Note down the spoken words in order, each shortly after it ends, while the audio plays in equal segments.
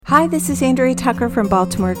Hi, this is Andrea Tucker from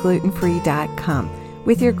BaltimoreGlutenFree.com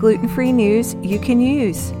with your gluten-free news you can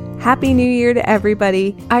use. Happy New Year to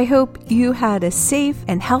everybody. I hope you had a safe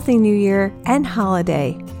and healthy New Year and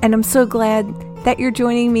holiday. And I'm so glad that you're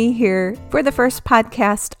joining me here for the first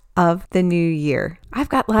podcast of the new year. I've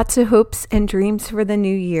got lots of hopes and dreams for the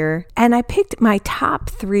new year, and I picked my top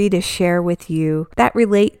 3 to share with you that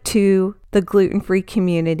relate to the gluten-free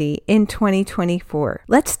community in 2024.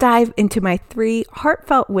 Let's dive into my 3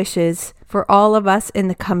 heartfelt wishes for all of us in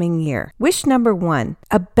the coming year. Wish number 1,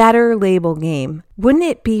 a better label game. Wouldn't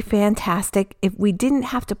it be fantastic if we didn't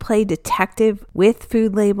have to play detective with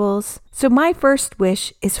food labels? So my first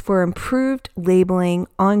wish is for improved labeling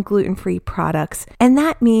on gluten-free products, and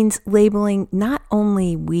that means labeling not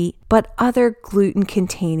only wheat, but other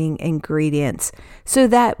gluten-containing ingredients, so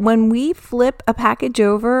that when we flip a package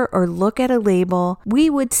over or look at a label, we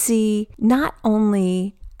would see not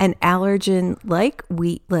only an allergen like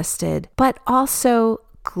wheat listed, but also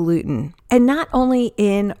gluten. And not only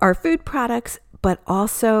in our food products, but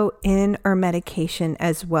also in our medication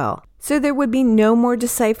as well. So there would be no more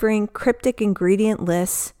deciphering cryptic ingredient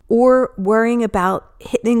lists or worrying about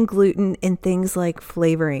hidden gluten in things like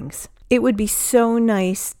flavorings. It would be so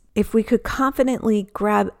nice if we could confidently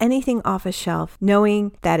grab anything off a shelf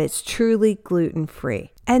knowing that it's truly gluten-free.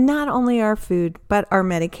 And not only our food, but our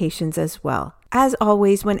medications as well. As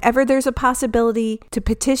always, whenever there's a possibility to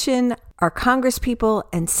petition our congresspeople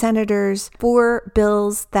and senators for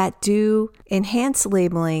bills that do enhance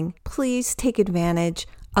labeling, please take advantage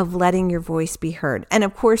of letting your voice be heard. And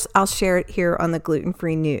of course, I'll share it here on the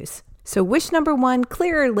Gluten-Free News. So wish number 1,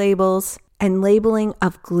 clearer labels and labeling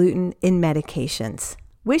of gluten in medications.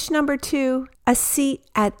 Wish number 2, a seat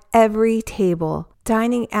at every table.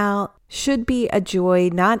 Dining out should be a joy,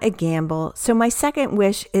 not a gamble. So my second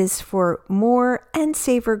wish is for more and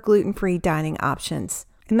safer gluten-free dining options.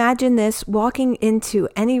 Imagine this, walking into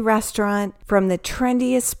any restaurant, from the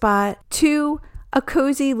trendiest spot to a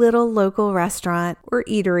cozy little local restaurant or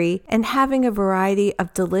eatery, and having a variety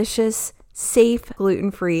of delicious, safe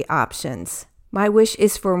gluten-free options. My wish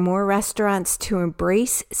is for more restaurants to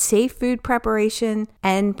embrace safe food preparation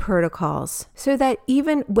and protocols, so that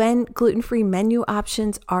even when gluten-free menu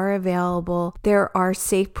options are available, there are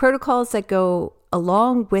safe protocols that go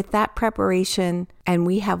along with that preparation, and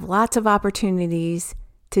we have lots of opportunities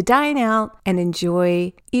to dine out and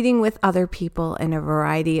enjoy eating with other people in a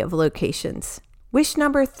variety of locations. Wish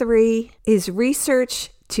number 3 is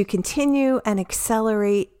research to continue and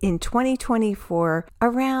accelerate in 2024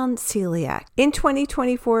 around celiac. In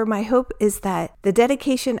 2024, my hope is that the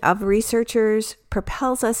dedication of researchers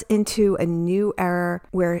propels us into a new era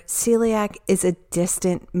where celiac is a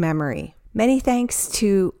distant memory. Many thanks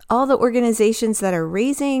to all the organizations that are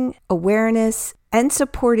raising awareness and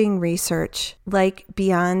supporting research like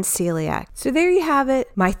Beyond Celiac. So there you have it,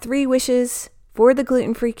 my 3 wishes for the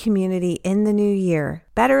gluten-free community in the new year: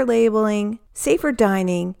 better labeling, safer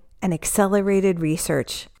dining, and accelerated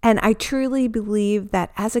research. And I truly believe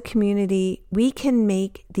that as a community, we can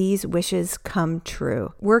make these wishes come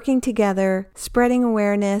true. Working together, spreading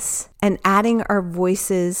awareness, and adding our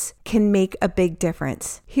voices can make a big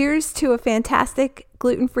difference. Here's to a fantastic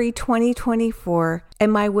gluten-free 2024,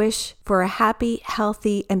 and my wish for a happy,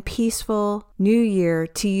 healthy, and peaceful new year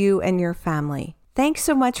to you and your family. Thanks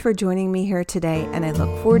so much for joining me here today, and I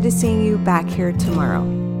look forward to seeing you back here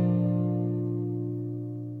tomorrow.